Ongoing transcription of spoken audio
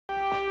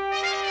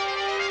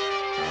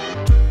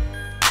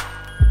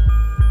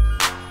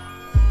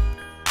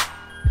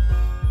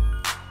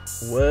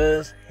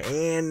was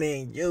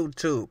handing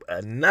YouTube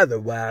another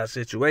wild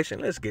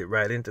situation. Let's get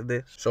right into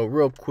this. So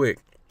real quick,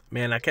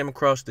 man, I came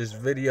across this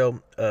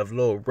video of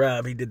Lil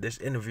Rob. He did this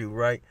interview,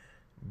 right?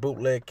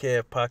 Bootleg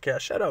Kev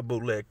podcast. Shout out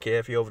Bootleg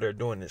Kev. He over there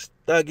doing this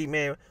thuggy,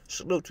 man.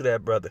 Salute to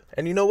that brother.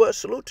 And you know what?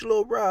 Salute to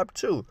Lil Rob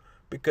too.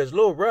 Because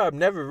Lil Rob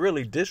never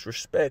really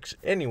disrespects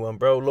anyone,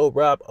 bro. Lil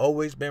Rob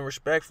always been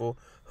respectful.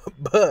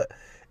 But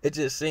it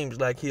just seems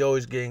like he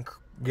always getting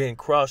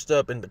crossed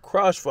up in the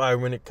crossfire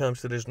when it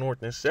comes to this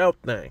North and South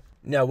thing.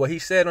 Now, what he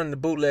said on the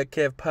Bootleg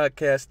Kev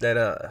podcast that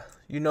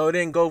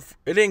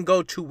it didn't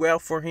go too well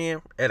for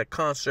him at a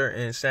concert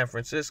in San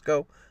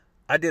Francisco.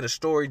 I did a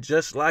story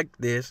just like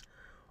this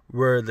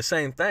where the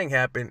same thing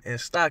happened in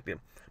Stockton.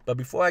 But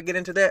before I get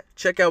into that,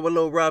 check out what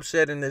Lil Rob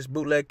said in this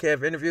Bootleg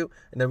Kev interview,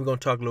 and then we're going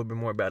to talk a little bit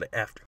more about it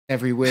after.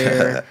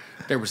 Everywhere.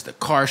 There was the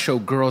car show,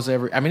 girls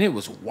everywhere. I mean, it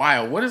was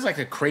wild. What is like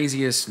the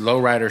craziest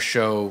lowrider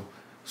show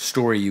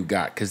story you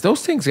got? Because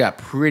those things got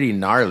pretty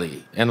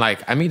gnarly, and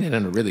like I mean it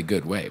in a really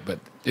good way. But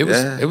it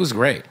was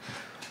great.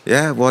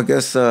 Yeah, well, I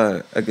guess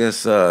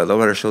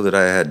lowrider show that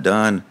I had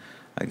done,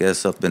 I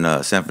guess up in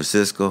San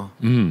Francisco.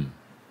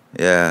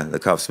 Yeah, the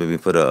cops made me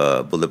put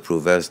a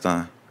bulletproof vest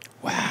on.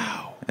 Wow.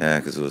 Yeah,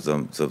 because there was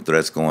some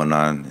threats going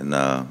on, and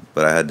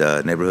but I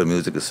had neighborhood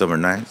music at Summer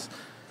Nights,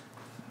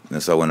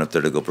 and so I went up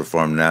there to go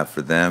perform that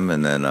for them,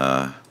 and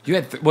then. You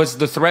had was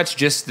the threats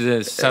just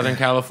the Southern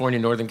California,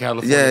 Northern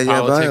California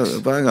politics?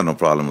 But I got no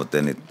problem with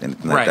anything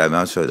like that,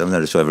 man. I'm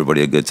there to show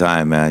everybody a good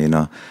time, man. You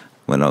know,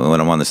 when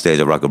I'm on the stage,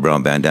 I rock a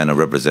brown bandana,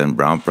 represent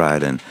brown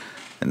pride, and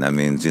that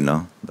means, you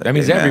know, like, that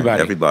means hey, man,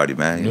 everybody,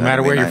 man. No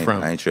matter where you're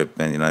from. I ain't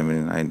tripping. You know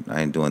what I mean?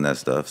 I ain't doing that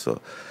stuff. So,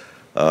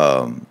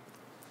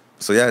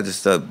 yeah,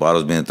 just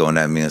bottles being thrown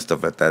at me and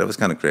stuff like that. It was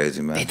kind of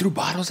crazy, man. They threw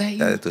bottles at you?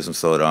 Yeah, they threw some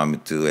soda on me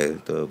too. They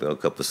threw a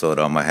cup of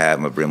soda on my hat.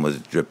 My brim was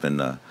dripping.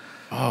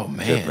 Oh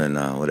man, dripping,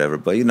 whatever.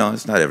 But you know,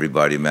 it's not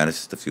everybody, man. It's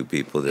just a few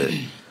people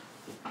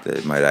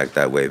that might act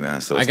that way,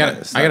 man. So I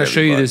gotta show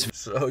you this.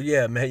 So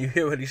yeah, man, you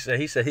hear what he said?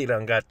 He said he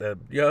done got the,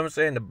 you know what I'm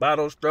saying, the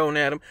bottles thrown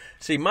at him.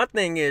 See, my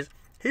thing is,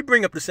 he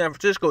bring up the San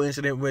Francisco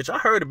incident, which I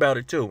heard about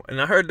it too,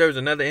 and I heard there was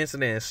another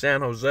incident in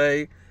San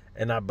Jose,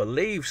 and I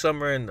believe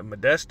somewhere in the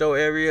Modesto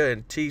area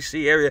and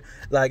TC area.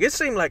 Like it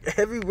seemed like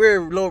everywhere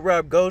Lil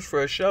Rob goes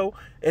for a show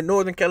in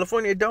Northern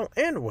California, it don't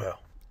end well.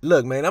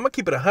 Look, man, I'm gonna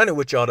keep it 100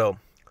 with y'all though.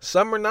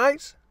 Summer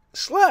Nights,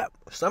 slap.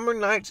 Summer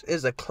Nights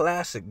is a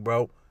classic,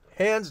 bro.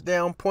 Hands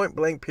down, point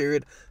blank,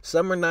 period.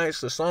 Summer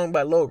Nights, the song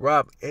by Lil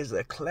Rob, is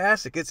a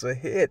classic. It's a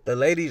hit. The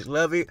ladies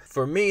love it.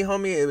 For me,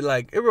 homie,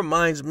 it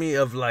reminds me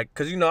of like,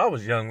 because, you know, I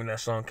was young when that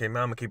song came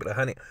out. I'm going to keep it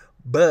 100.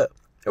 But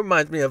it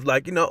reminds me of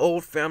like, you know,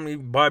 old family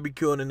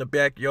barbecuing in the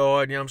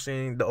backyard. You know what I'm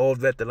saying? The old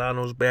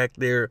veteranos back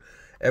there.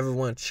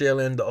 Everyone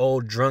chilling. The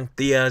old drunk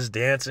tias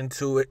dancing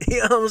to it. You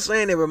know what I'm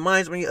saying? It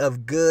reminds me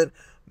of good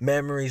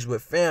memories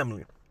with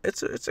family.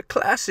 It's a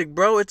classic,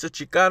 bro. It's a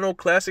Chicano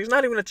classic. It's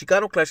not even a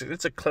Chicano classic.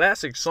 It's a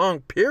classic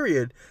song,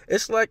 period.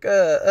 It's like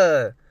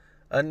you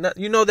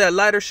know that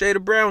Lighter Shade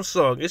of Brown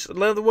song. It's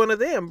another one of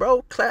them,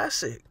 bro.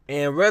 Classic.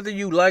 And whether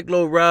you like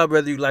Lil Rob,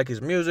 whether you like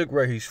his music,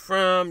 where he's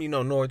from, you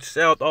know, North,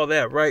 South, all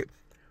that, right?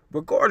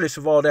 Regardless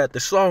of all that, the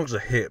song's a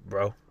hit,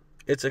 bro.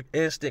 It's a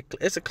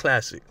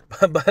classic.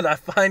 But I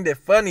find it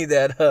funny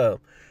that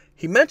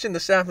he mentioned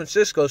the San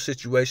Francisco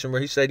situation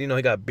where he said, you know,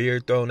 he got beer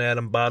thrown at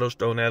him, bottles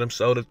thrown at him,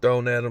 soda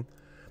thrown at him.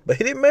 But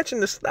he didn't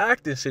mention the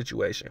Stockton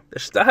situation. The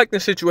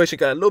Stockton situation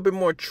got a little bit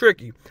more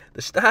tricky.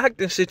 The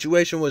Stockton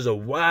situation was a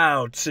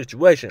wild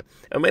situation.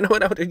 I mean,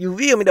 you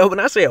feel me though? When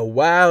I say a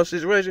wild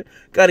situation,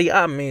 Gotti,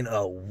 I mean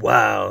a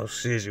wild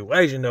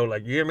situation though.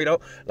 Like, you hear me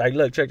though? Like,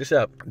 look, check this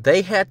out.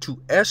 They had to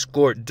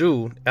escort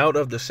dude out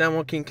of the San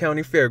Joaquin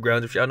County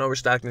Fairgrounds. If y'all know where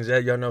Stockton's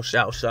at, y'all know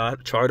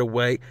Southside, Charter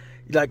Way.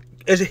 Like,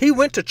 he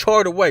went to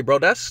Charter Way, bro.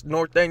 That's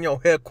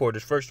Nortenos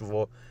headquarters, first of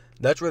all.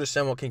 That's where the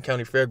San Joaquin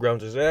County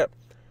Fairgrounds is at.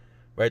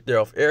 Right there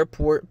off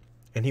Airport,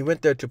 and he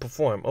went there to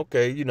perform.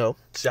 Okay, you know,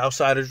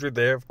 Southsiders were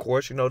there, of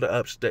course. You know, the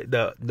upstate,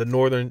 the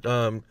northern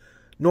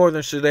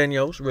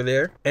Nortenos were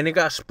there, and it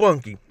got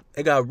spunky.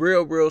 It got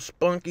real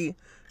spunky.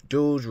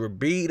 Dudes were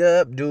beat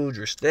up. Dudes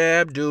were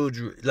stabbed.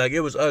 Like,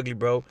 it was ugly,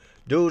 bro.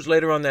 Dudes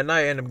later on that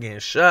night ended up getting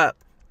shot.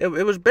 It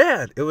was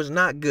bad. It was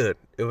not good.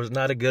 It was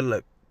not a good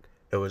look.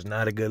 It was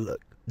not a good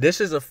look. This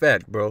is a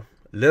fact, bro.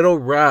 Lil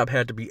Rob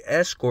had to be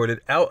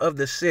escorted out of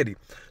the city.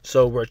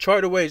 So where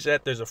Charterway's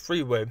at, there's a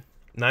freeway.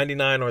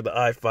 99 or the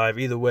I-5,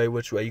 either way,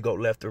 which way you go,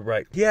 left or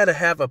right. He had to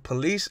have a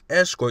police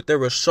escort. There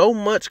was so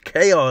much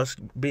chaos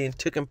being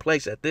taking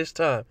place at this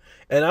time.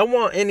 And I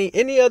want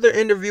any other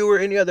interviewer,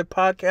 any other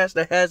podcast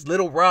that has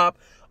Lil Rob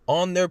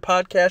on their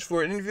podcast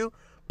for an interview,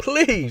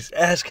 please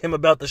ask him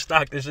about the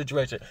Stockton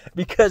situation.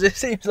 Because it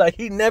seems like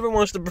he never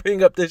wants to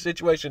bring up this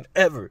situation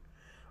ever.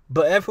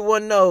 But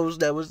everyone knows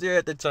that was there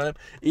at the time.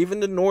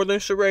 Even the Northern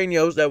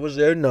Serranos that was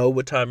there know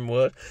what time it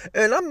was.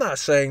 And I'm not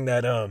saying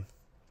that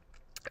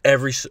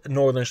every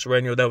Northern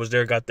Sereno that was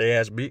there got their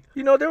ass beat.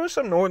 You know, there were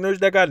some Northerners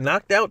that got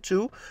knocked out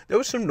too. There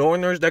was some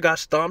Northerners that got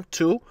stomped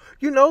too.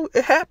 You know,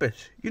 it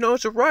happens. You know,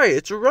 it's a riot.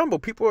 It's a rumble.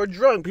 People are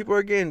drunk. People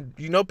are getting,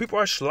 you know, people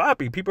are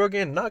sloppy. People are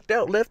getting knocked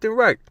out left and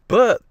right.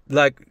 But,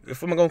 like,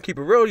 if I'm going to keep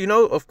it real, you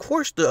know, of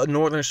course the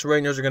Northern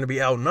Serenos are going to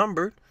be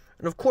outnumbered.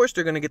 And of course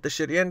they're going to get the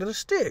shitty end of the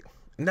stick.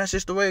 And that's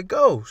just the way it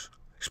goes,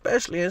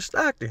 especially in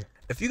Stockton.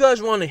 If you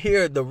guys want to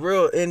hear the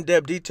real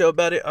in-depth detail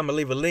about it, I'm going to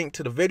leave a link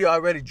to the video I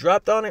already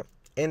dropped on it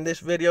in this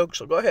video,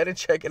 so go ahead and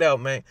check it out,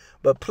 man.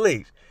 But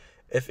please,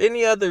 if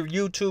any other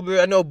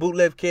YouTuber, I know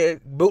Bootleg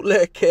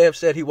Kev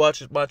said he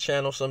watches my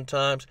channel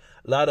sometimes.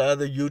 A lot of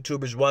other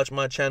YouTubers watch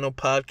my channel.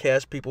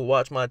 Podcast people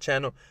watch my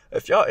channel.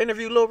 If y'all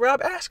interview Lil Rob,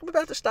 ask him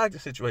about the Stockton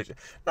situation.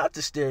 Not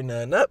to stir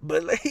nothing up,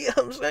 but like, you know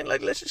what I'm saying?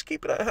 Like, let's just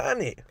keep it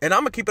 100. And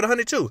I'm going to keep it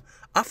 100 too.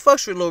 I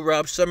fucks with Lil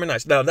Rob Summer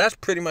Nights. Now, that's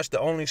pretty much the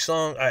only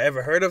song I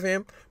ever heard of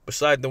him,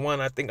 besides the one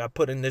I think I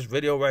put in this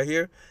video right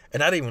here.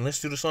 And I didn't even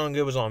listen to the song.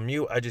 It was on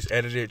mute. I just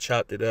edited it,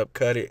 chopped it up,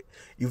 cut it.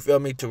 You feel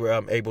me? To where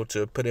I'm able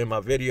to put in my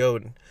video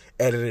and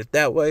edit it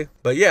that way.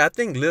 But yeah, I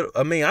think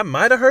I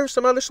might have heard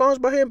some other songs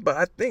by him, but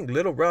I think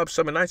Lil Rob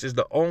Summer Nights is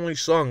the only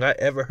song I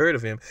ever heard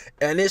of him.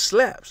 And it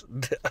slaps.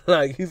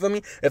 Like, you feel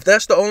me? If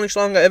that's the only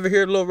song I ever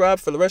hear Lil Rob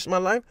for the rest of my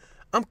life,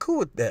 I'm cool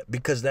with that,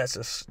 because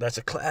that's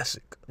a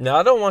classic. Now,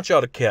 I don't want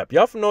y'all to cap.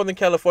 Y'all from Northern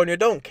California,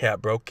 don't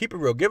cap, bro. Keep it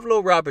real. Give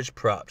Lil Rob his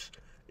props.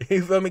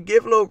 You feel me?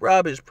 Give Lil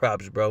Rob his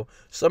props, bro.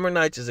 Summer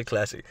Nights is a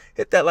classic.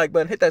 Hit that like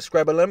button. Hit that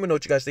subscribe button. Let me know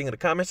what you guys think in the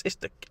comments. It's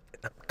the...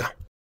 Go.